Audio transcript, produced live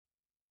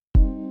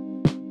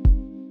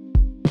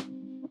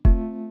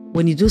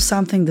When you do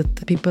something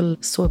that people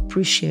so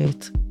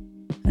appreciate,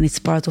 and it's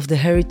part of the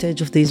heritage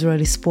of the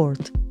Israeli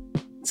sport,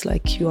 it's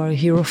like you are a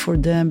hero for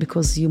them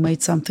because you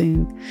made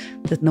something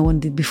that no one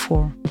did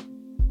before.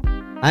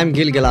 I'm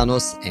Gil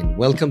Galanos, and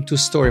welcome to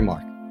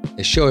Storymark,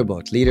 a show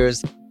about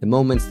leaders, the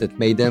moments that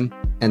made them,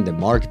 and the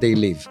mark they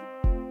leave.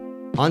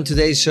 On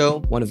today's show,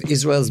 one of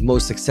Israel's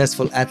most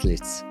successful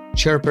athletes,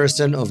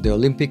 Chairperson of the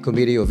Olympic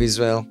Committee of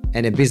Israel,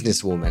 and a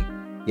businesswoman,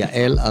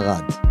 Yael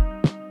Arad.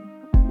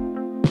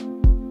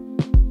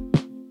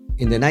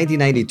 In the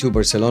 1992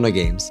 Barcelona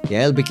Games,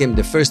 Yael became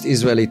the first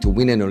Israeli to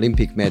win an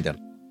Olympic medal,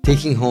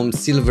 taking home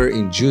silver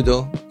in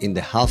judo in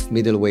the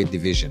half-middleweight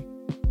division.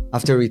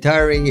 After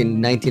retiring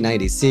in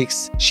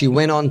 1996, she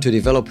went on to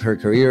develop her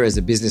career as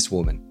a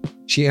businesswoman.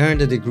 She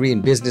earned a degree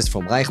in business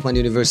from Reichman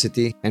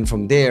University, and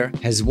from there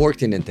has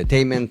worked in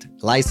entertainment,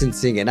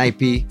 licensing, and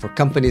IP for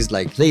companies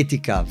like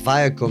Leitica,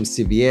 Viacom,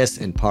 CBS,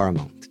 and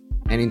Paramount.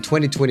 And in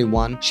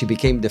 2021, she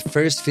became the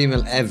first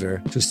female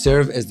ever to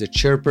serve as the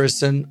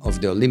chairperson of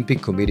the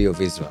Olympic Committee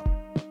of Israel.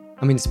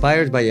 I'm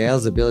inspired by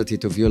Yael's ability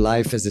to view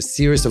life as a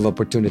series of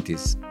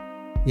opportunities.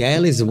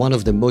 Yael is one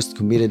of the most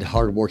committed,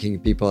 hardworking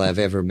people I've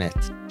ever met.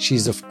 She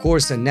is, of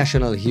course, a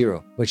national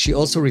hero, but she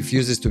also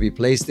refuses to be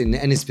placed in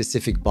any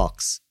specific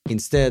box.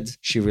 Instead,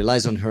 she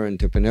relies on her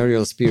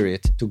entrepreneurial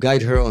spirit to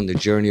guide her on the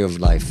journey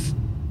of life.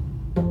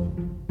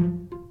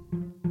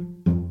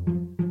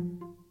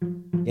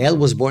 Yael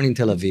was born in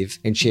Tel Aviv,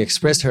 and she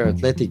expressed her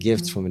athletic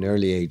gifts from an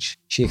early age.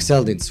 She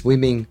excelled in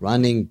swimming,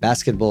 running,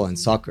 basketball, and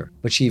soccer,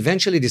 but she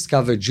eventually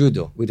discovered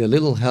judo with a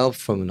little help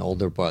from an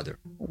older brother.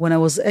 When I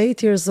was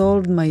 8 years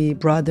old, my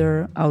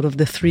brother, out of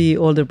the 3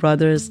 older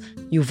brothers,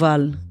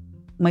 Yuval,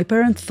 my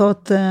parents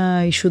thought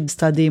he should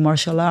study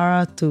martial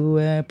art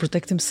to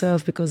protect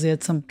himself because he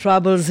had some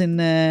troubles in,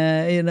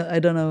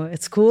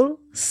 at school.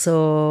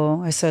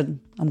 So I said,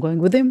 I'm going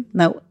with him.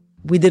 Now,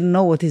 we didn't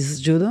know what is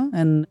judo,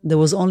 and there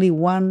was only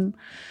one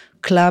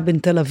club in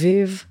Tel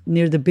Aviv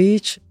near the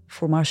beach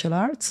for martial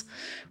arts,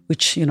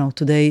 which,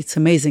 today it's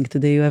amazing.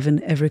 Today you have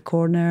in every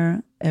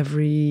corner,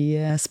 every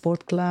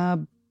sport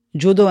club,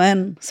 judo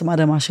and some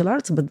other martial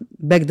arts, but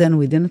back then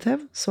we didn't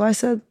have. So I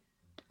said,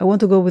 I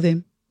want to go with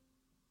him.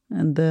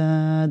 And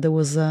there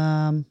was,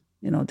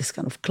 this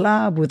kind of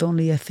club with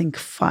only, I think,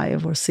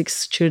 5 or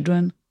 6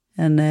 children,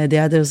 and the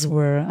others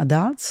were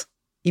adults.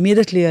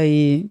 Immediately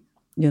I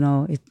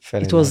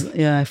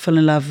fell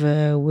in love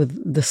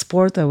with the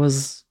sport. I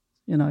was,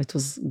 it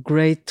was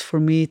great for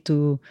me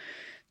to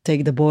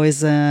take the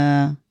boys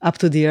up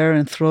to the air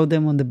and throw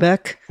them on the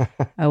back.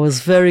 I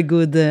was very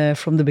good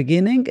from the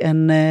beginning.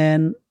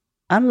 And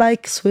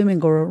unlike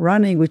swimming or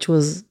running, which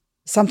was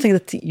something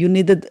that you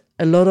needed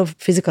a lot of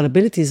physical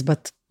abilities,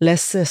 but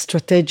less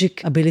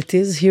strategic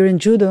abilities, here in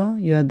judo,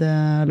 you had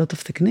a lot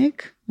of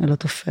technique, a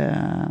lot of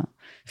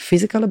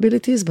physical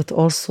abilities, but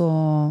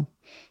also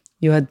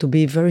you had to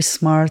be very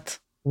smart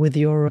with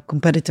your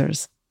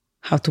competitors,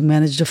 how to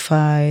manage the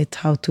fight,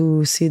 how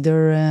to see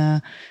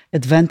their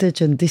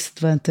advantage and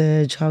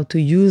disadvantage, how to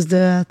use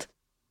that.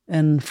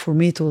 And for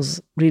me, it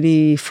was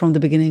really, from the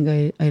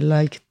beginning, I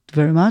liked it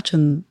very much.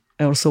 And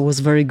I also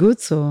was very good.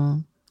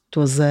 So it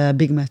was a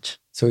big match.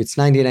 So it's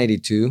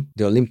 1992,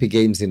 the Olympic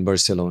Games in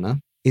Barcelona.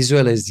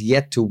 Israel has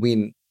yet to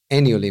win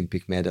any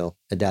Olympic medal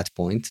at that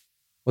point.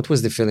 What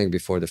was the feeling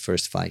before the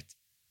first fight?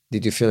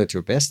 Did you feel at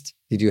your best?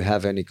 Did you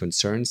have any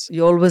concerns?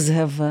 You always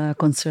have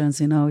concerns,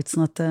 It's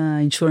not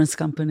an insurance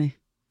company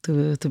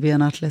to be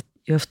an athlete.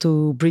 You have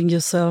to bring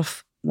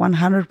yourself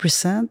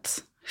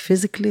 100%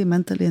 physically,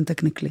 mentally, and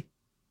technically.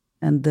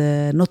 And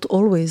not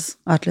always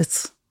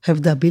athletes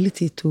have the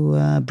ability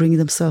to bring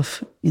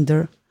themselves in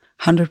their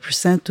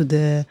 100% to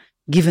the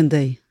given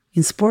day.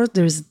 In sport,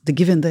 there is the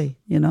given day,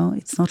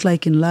 It's not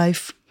like in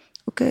life,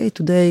 okay,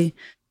 today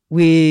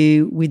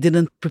we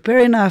didn't prepare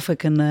enough. I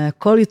can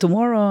call you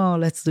tomorrow.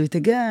 Let's do it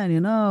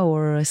again,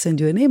 or I send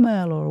you an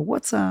email or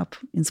WhatsApp.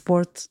 In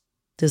sport,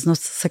 there's no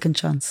second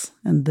chance.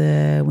 And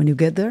when you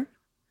get there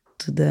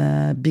to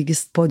the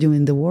biggest podium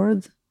in the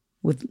world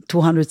with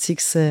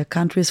 206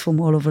 countries from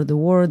all over the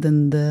world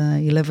and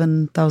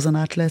 11,000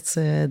 athletes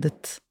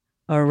that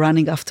are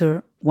running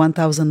after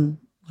 1,000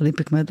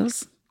 Olympic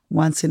medals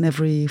once in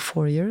every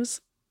 4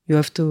 years, you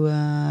have to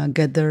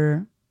get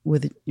there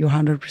with your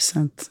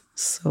 100%.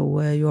 So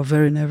you are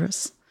very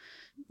nervous,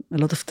 a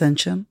lot of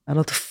tension, a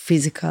lot of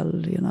physical,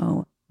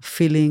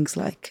 feelings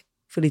like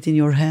feel it in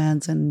your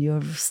hands and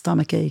your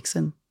stomach aches.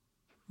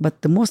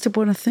 But the most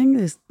important thing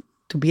is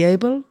to be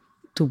able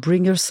to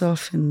bring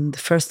yourself in the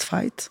first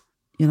fight,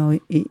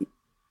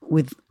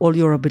 with all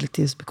your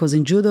abilities. Because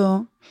in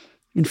judo,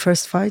 in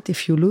first fight,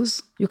 if you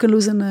lose, you can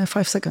lose in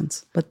 5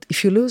 seconds. But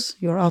if you lose,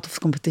 you're out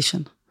of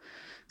competition.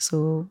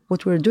 So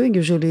what we're doing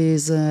usually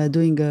is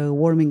doing a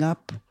warming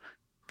up,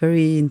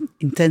 very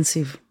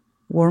intensive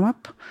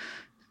warm-up,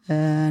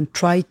 and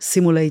try to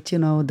simulate,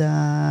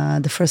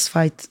 the first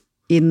fight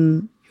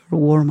in your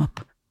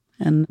warm-up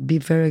and be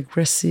very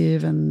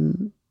aggressive.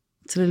 And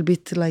it's a little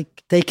bit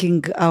like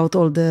taking out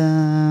all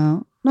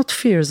the, not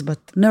fears, but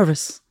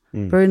nervous,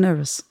 very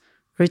nervous,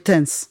 very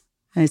tense.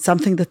 And it's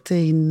something that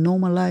in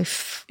normal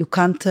life, you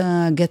can't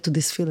get to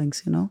these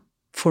feelings,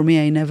 For me,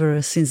 I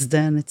never, since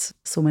then, it's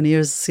so many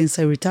years since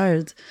I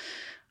retired,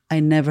 I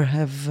never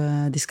have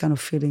this kind of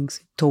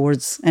feelings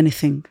towards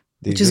anything,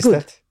 which is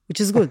good. Which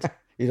is good.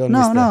 You don't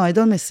miss that? No, I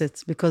don't miss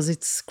it because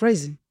it's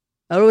crazy.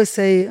 I always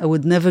say I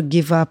would never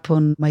give up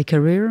on my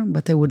career,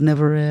 but I would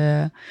never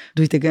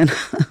do it again.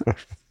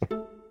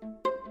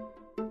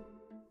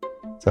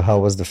 So how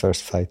was the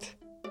first fight?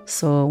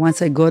 So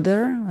once I got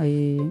there,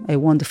 I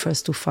won the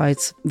first 2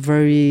 fights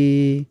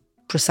very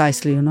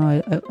precisely.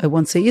 I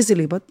won't say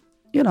easily, but,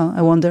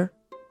 I won there.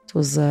 It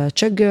was a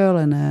Czech girl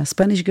and a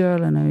Spanish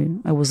girl,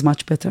 and I was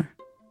much better.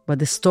 But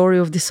the story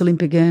of these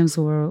Olympic Games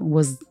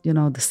was,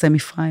 the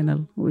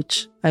semifinal,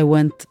 which I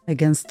went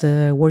against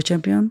the world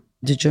champion,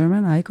 the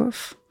German,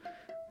 Eickhoff,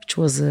 which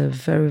was a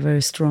very,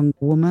 very strong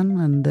woman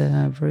and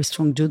a very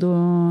strong judo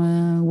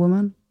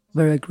woman,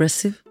 very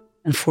aggressive.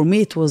 And for me,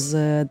 it was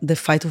the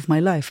fight of my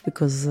life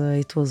because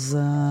it was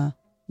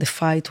the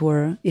fight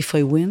where if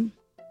I win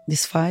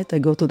this fight, I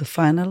go to the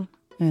final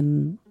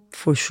and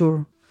for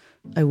sure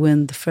I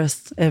win the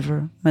first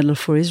ever medal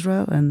for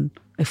Israel and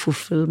I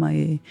fulfill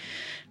my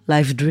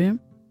life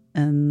dream.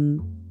 And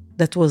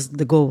that was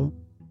the goal.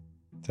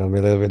 Tell me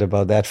a little bit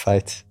about that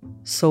fight.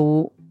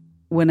 So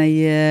when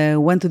I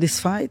went to this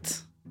fight,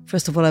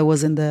 first of all, I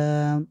was in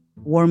the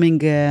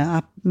warming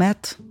up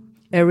mat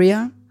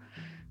area.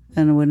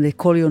 And when they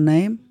call your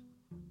name,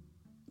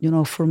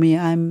 for me,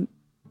 I'm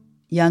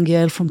young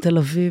Yael from Tel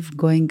Aviv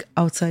going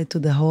outside to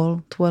the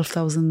hall,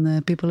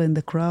 12,000 people in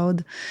the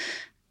crowd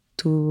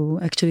to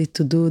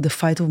do the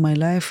fight of my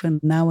life. And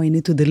now I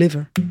need to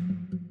deliver.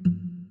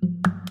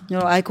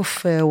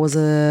 Eickhoff was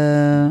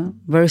a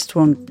very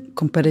strong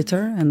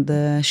competitor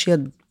and she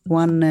had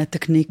one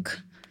technique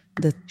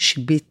that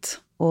she beat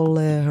all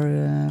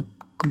her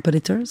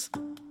competitors.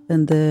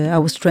 And I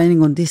was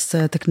training on this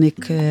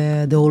technique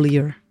the whole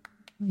year.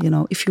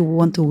 If you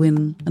want to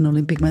win an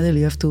Olympic medal,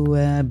 you have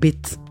to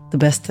beat the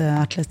best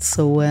athletes.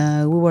 So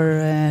we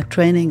were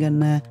training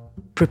and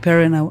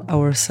preparing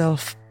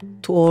ourselves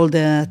to all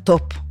the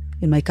top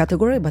in my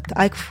category. But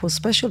Eickhoff was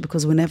special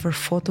because we never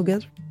fought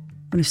together.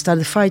 When we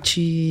started the fight,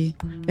 she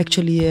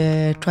actually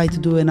tried to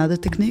do another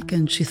technique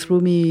and she threw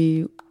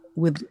me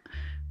with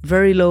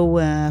very low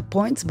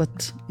points,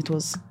 but it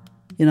was,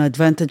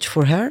 advantage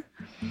for her.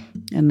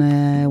 And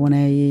when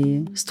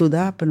I stood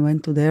up and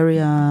went to the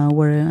area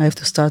where I have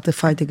to start the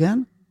fight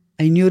again,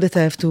 I knew that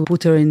I have to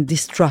put her in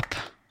this trap.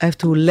 I have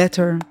to let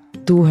her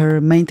do her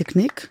main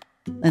technique.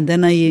 And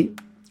then I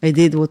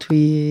did what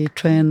we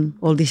trained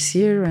all this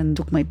year and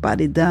took my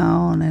body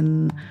down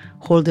and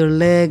hold her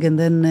leg and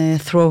then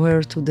throw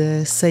her to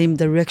the same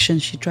direction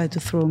she tried to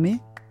throw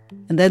me.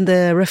 And then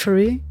the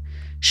referee,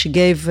 she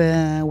gave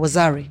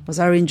Wazari.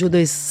 Wazari in judo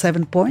is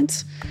 7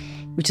 points,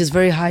 which is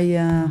very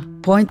high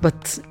point,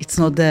 but it's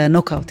not the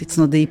knockout, it's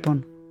not the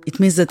ippon. It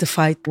means that the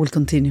fight will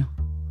continue.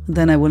 And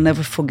then I will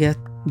never forget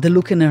the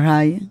look in her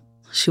eye.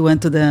 She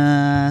went to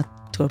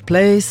her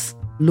place,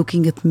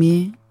 looking at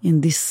me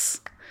in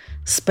this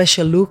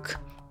special look,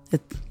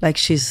 that like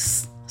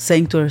she's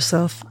saying to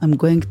herself, I'm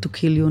going to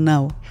kill you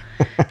now.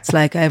 It's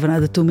like, I have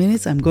another 2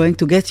 minutes, I'm going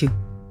to get you.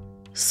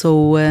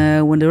 So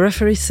when the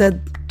referee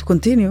said to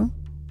continue,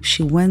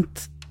 she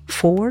went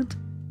forward.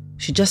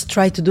 She just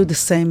tried to do the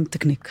same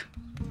technique.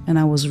 And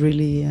I was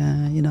really,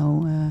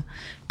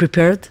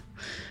 prepared.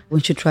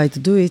 When she tried to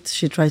do it,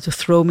 she tried to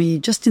throw me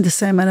just in the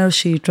same manner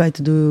she tried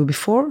to do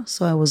before.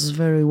 So I was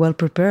very well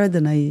prepared.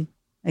 And I,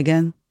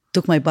 again,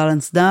 took my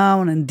balance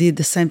down and did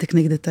the same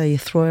technique that I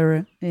threw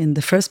her in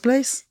the first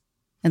place.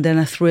 And then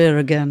I threw her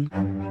again.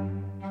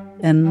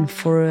 And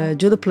for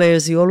judo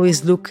players, you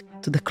always look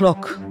to the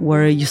clock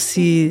where you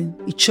see,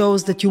 it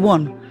shows that you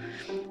won.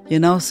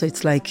 So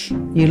it's like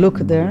you look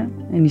there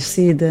and you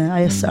see the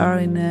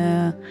ISR in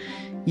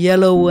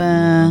yellow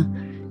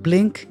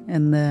blink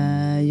and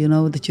you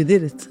know that you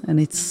did it.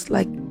 And it's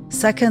like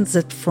seconds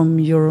that from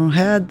your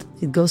head,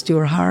 it goes to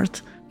your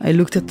heart. I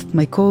looked at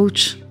my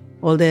coach,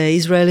 all the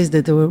Israelis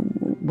that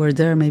were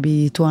there,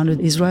 maybe 200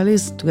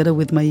 Israelis, together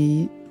with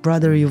my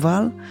brother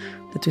Yuval,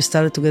 that we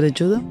started together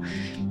judo,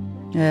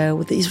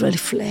 with the Israeli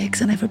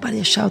flags and everybody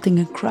is shouting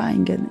and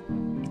crying. And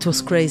it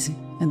was crazy.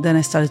 And then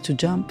I started to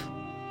jump.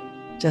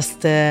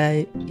 Just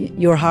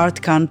your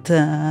heart can't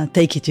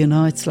take it,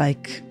 It's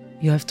like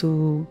you have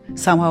to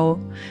somehow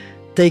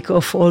take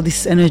off all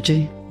this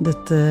energy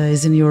that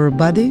is in your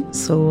body.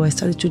 So I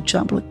started to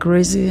jump like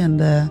crazy and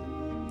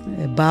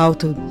bow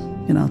to,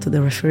 to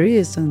the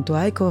referees and to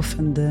Eickhoff,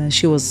 and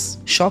she was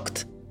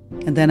shocked.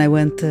 And then I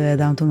went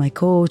down to my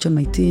coach and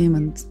my team,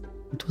 and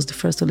it was the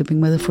first Olympic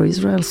medal for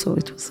Israel. So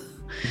it was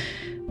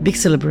a big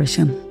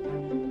celebration.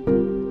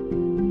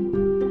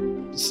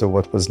 So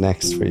what was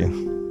next for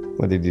you?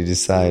 What did you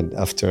decide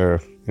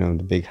after,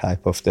 the big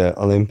hype of the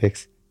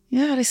Olympics?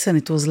 Yeah, listen,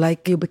 it was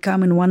like you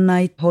become in one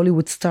night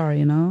Hollywood star,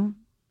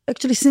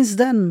 Actually, since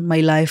then,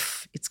 my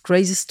life, it's a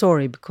crazy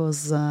story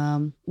because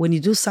when you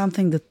do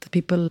something that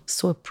people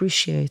so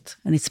appreciate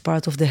and it's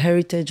part of the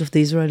heritage of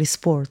the Israeli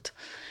sport,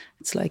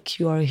 It's like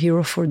you are a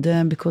hero for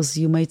them because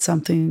you made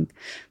something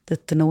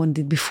that no one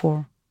did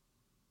before.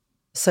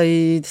 So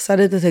I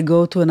decided that I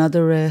go to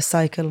another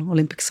cycle,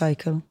 Olympic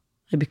cycle.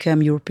 I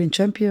became European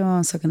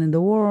champion, second in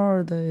the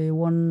world. I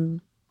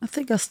won, I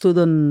think I stood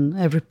on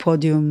every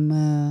podium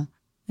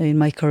in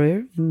my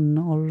career, in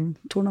all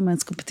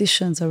tournaments,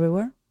 competitions,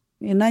 everywhere.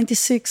 In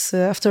 96,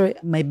 after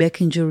my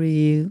back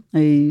injury,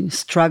 I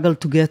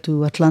struggled to get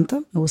to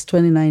Atlanta. I was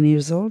 29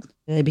 years old.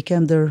 I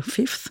became their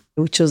fifth,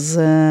 which was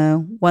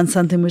 1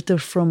 centimeter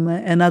from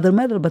another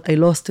medal, but I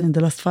lost in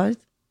the last fight.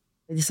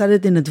 I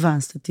decided in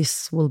advance that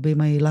this will be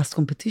my last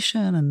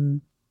competition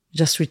and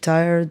just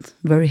retired,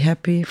 very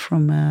happy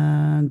from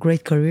a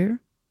great career.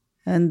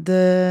 And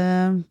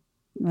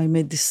I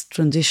made this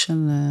transition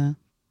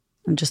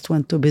and just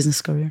went to a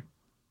business career.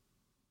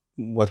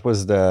 What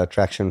was the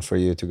attraction for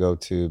you to go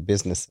to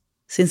business?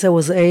 Since I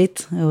was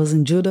 8, I was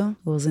in judo.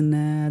 I was in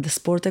the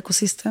sport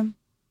ecosystem.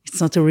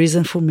 It's not a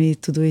reason for me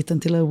to do it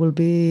until I will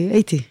be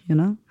 80,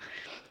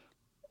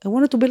 I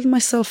wanted to build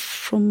myself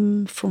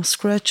from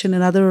scratch in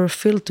another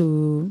field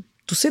to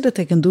see that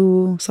I can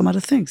do some other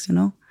things,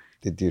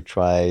 Did you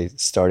try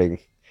starting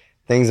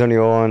things on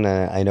your own?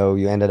 I know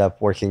you ended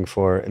up working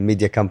for a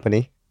media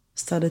company.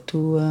 Started to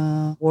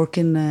work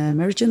in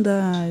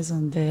merchandise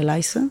and the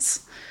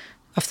license.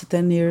 After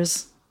 10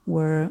 years,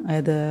 where I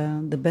had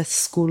the best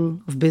school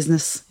of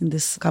business in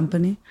this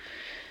company.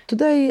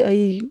 Today,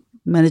 I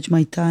manage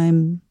my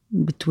time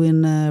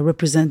between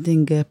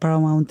representing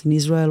Paramount in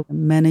Israel,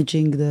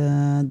 managing the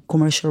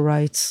commercial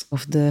rights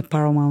of the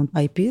Paramount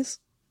IPs,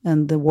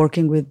 and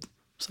working with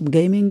some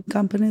gaming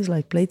companies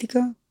like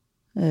Playtika,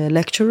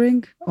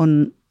 lecturing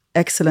on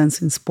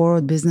excellence in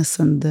sport, business,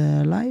 and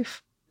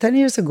life. 10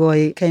 years ago,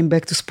 I came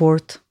back to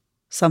sport,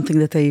 something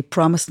that I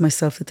promised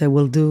myself that I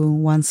will do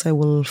once I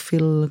will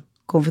feel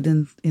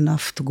confident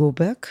enough to go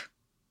back,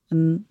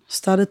 and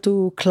started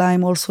to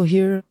climb also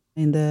here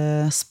in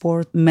the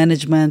sport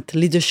management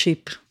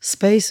leadership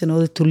space in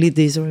order to lead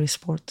the Israeli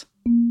sport.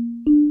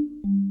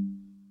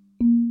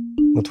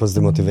 What was the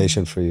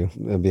motivation for you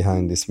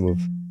behind this move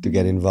to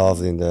get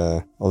involved in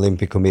the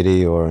Olympic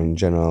Committee or in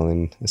general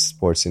in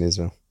sports in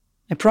Israel?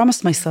 I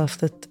promised myself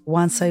that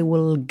once I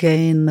will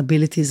gain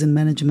abilities in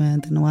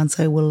management and once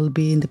I will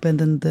be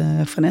independent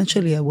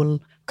financially, I will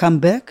come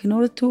back in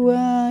order to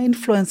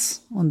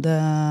influence on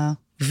the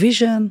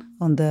vision,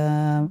 on the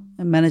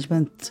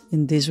management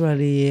in the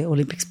Israeli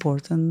Olympic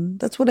sport. And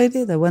that's what I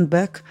did. I went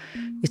back.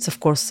 It's, of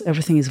course,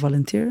 everything is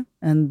volunteer.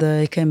 And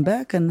I came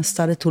back and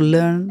started to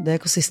learn the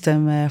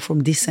ecosystem from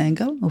this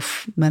angle of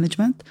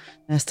management.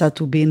 I started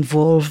to be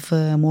involved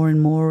more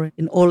and more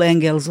in all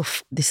angles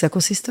of this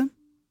ecosystem.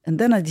 And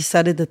then I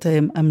decided that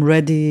I'm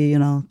ready,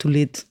 to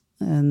lead,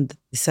 and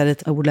decided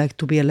I would like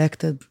to be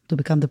elected to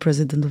become the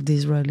president of the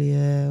Israeli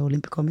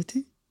Olympic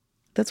Committee.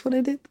 That's what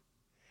I did.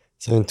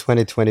 So in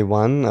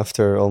 2021,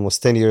 after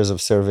almost 10 years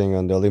of serving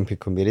on the Olympic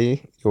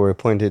Committee, you were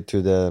appointed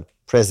to the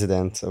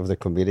president of the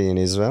committee in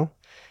Israel,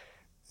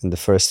 and the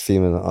first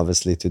female,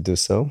 obviously, to do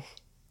so.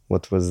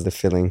 What was the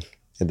feeling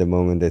at the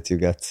moment that you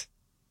got?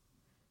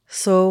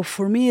 So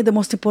for me, the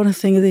most important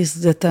thing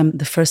is that I'm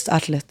the first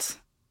athlete.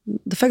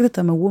 The fact that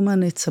I'm a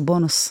woman, it's a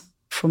bonus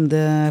from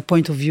the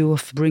point of view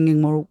of bringing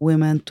more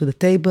women to the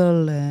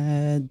table.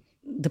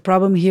 The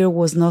problem here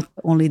was not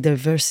only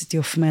diversity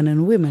of men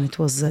and women, it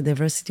was a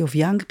diversity of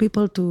young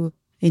people to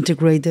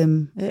integrate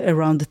them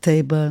around the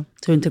table,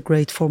 to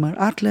integrate former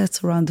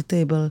athletes around the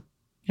table.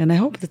 And I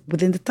hope that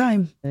within the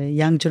time, a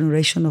young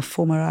generation of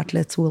former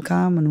athletes will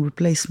come and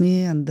replace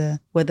me, and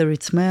whether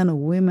it's men or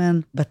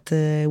women, but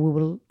we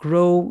will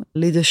grow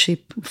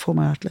leadership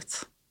former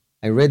athletes.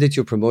 I read that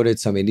you promoted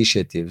some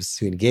initiatives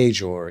to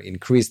engage or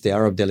increase the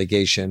Arab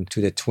delegation to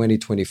the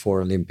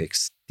 2024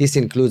 Olympics. This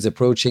includes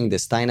approaching the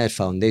Steinheit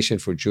Foundation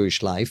for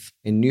Jewish Life,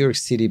 a New York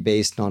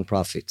City-based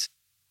nonprofit.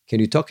 Can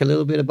you talk a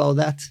little bit about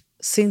that?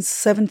 Since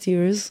 70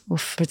 years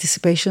of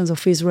participations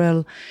of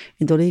Israel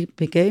in the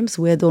Olympic Games,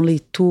 we had only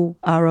 2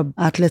 Arab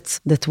athletes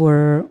that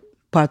were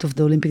part of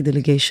the Olympic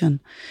delegation.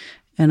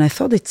 And I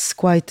thought it's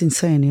quite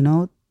insane,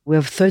 We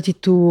have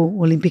 32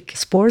 Olympic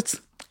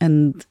sports,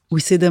 and we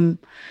see them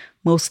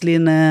mostly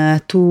in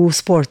 2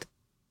 sports.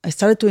 I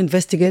started to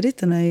investigate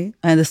it, and I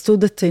understood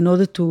that in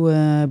order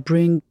to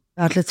bring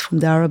athletes from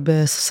the Arab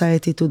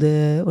society to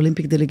the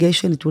Olympic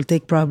delegation, it will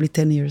take probably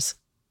 10 years.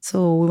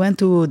 So we went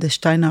to the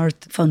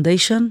Steinheit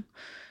Foundation,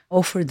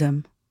 offered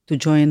them to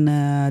join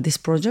this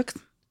project.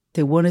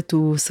 They wanted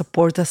to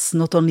support us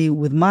not only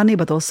with money,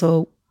 but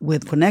also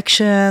with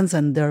connections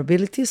and their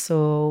abilities.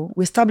 So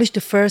we established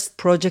the first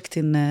project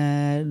in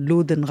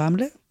Lud and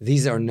Ramle.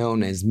 These are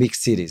known as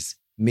mixed cities,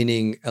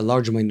 meaning a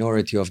large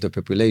minority of the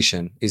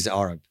population is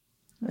Arab.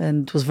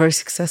 And it was very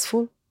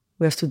successful.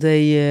 We have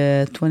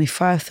today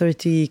 25,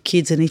 30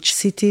 kids in each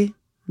city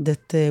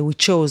that we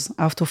chose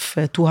out of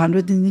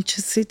 200 in each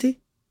city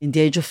in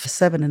the age of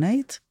 7 and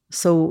 8.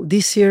 So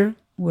this year,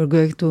 we're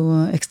going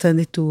to extend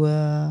it to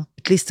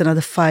at least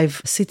another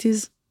 5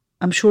 cities.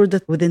 I'm sure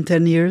that within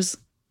 10 years,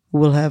 we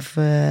will have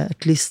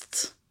at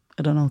least,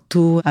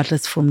 2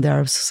 athletes from the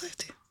Arab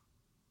society.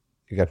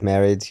 You got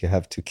married, you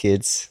have 2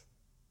 kids.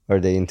 Are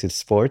they into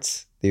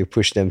sports? Do you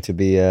push them to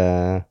be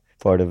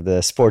part of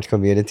the sport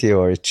community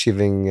or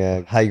achieving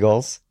high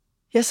goals?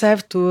 Yes, I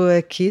have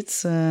two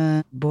kids,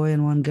 a boy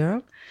and one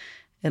girl.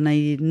 And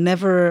I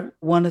never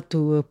wanted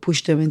to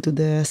push them into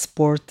the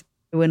sport.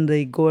 When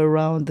they go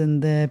around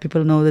and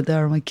people know that they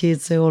are my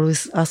kids, I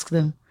always ask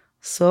them,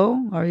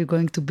 so are you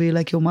going to be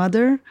like your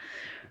mother?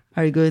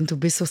 Are you going to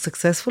be so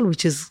successful?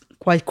 Which is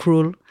quite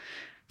cruel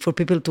for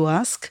people to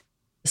ask.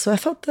 So I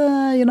thought,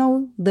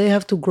 they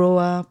have to grow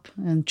up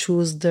and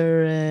choose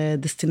their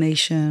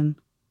destination,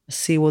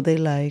 see what they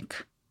like,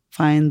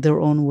 find their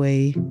own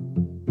way.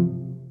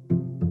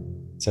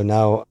 So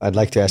now I'd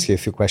like to ask you a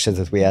few questions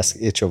that we ask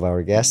each of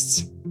our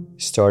guests,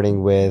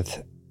 starting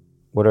with,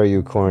 what are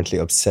you currently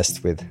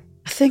obsessed with?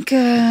 I think,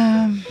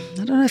 I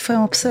don't know if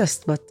I'm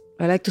obsessed, but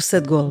I like to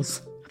set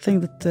goals. I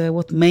think that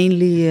what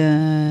mainly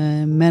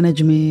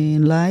manage me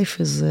in life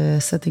is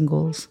setting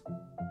goals.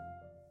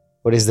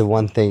 What is the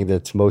one thing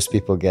that most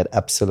people get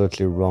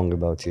absolutely wrong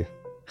about you?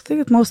 I think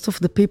that most of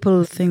the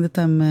people think that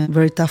I'm a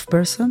very tough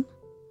person,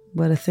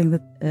 but I think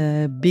that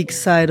a big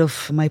side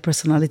of my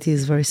personality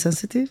is very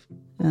sensitive.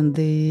 And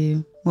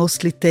they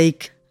mostly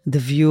take the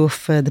view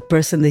of the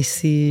person they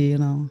see,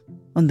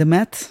 on the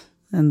mat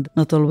and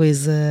not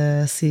always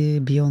see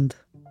beyond.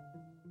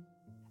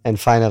 And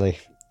finally,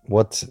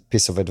 what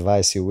piece of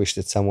advice you wish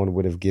that someone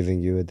would have given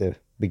you at the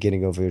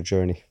beginning of your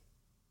journey?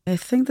 I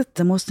think that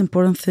the most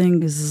important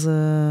thing is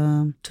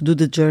to do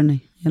the journey,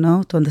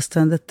 to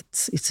understand that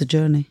it's a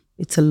journey.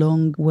 It's a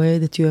long way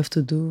that you have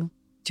to do.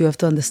 You have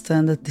to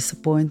understand that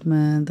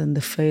disappointment and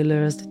the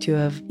failures that you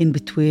have in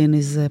between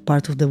is a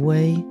part of the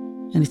way.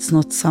 And it's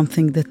not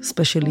something that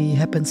especially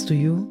happens to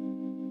you,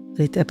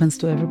 that it happens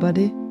to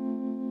everybody.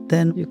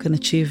 Then you can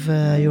achieve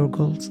your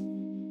goals.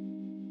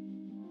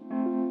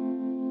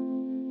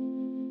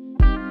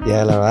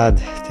 Yael, Arad,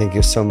 thank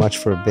you so much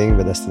for being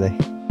with us today.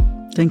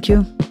 Thank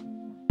you.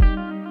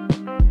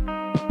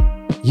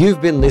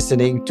 You've been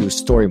listening to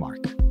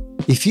Storymark.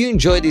 If you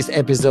enjoyed this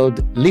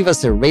episode, leave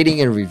us a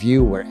rating and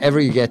review wherever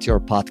you get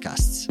your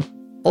podcasts.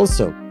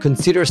 Also,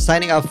 consider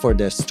signing up for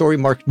the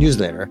Storymark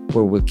newsletter,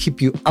 where we'll keep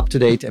you up to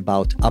date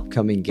about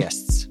upcoming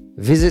guests.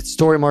 Visit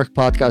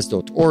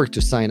storymarkpodcast.org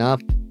to sign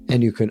up,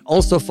 and you can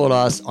also follow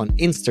us on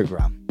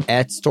Instagram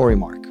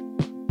 @Storymark.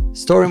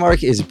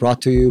 Storymark is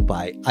brought to you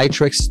by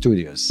iTrek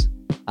Studios.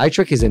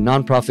 iTrek is a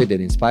nonprofit that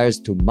inspires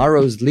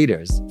tomorrow's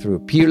leaders through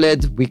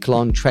peer-led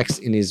week-long treks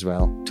in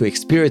Israel to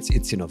experience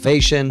its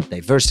innovation,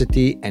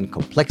 diversity, and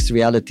complex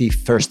reality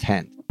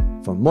firsthand.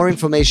 For more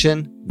information,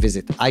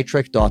 visit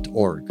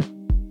itrek.org.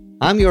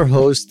 I'm your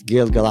host,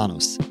 Gil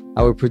Galanos.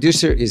 Our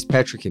producer is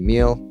Patrick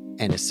Emil,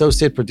 and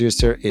associate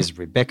producer is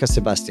Rebecca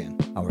Sebastian.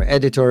 Our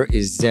editor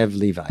is Zev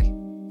Levi.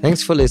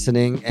 Thanks for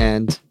listening,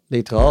 and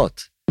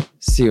להתראות.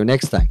 See you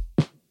next time.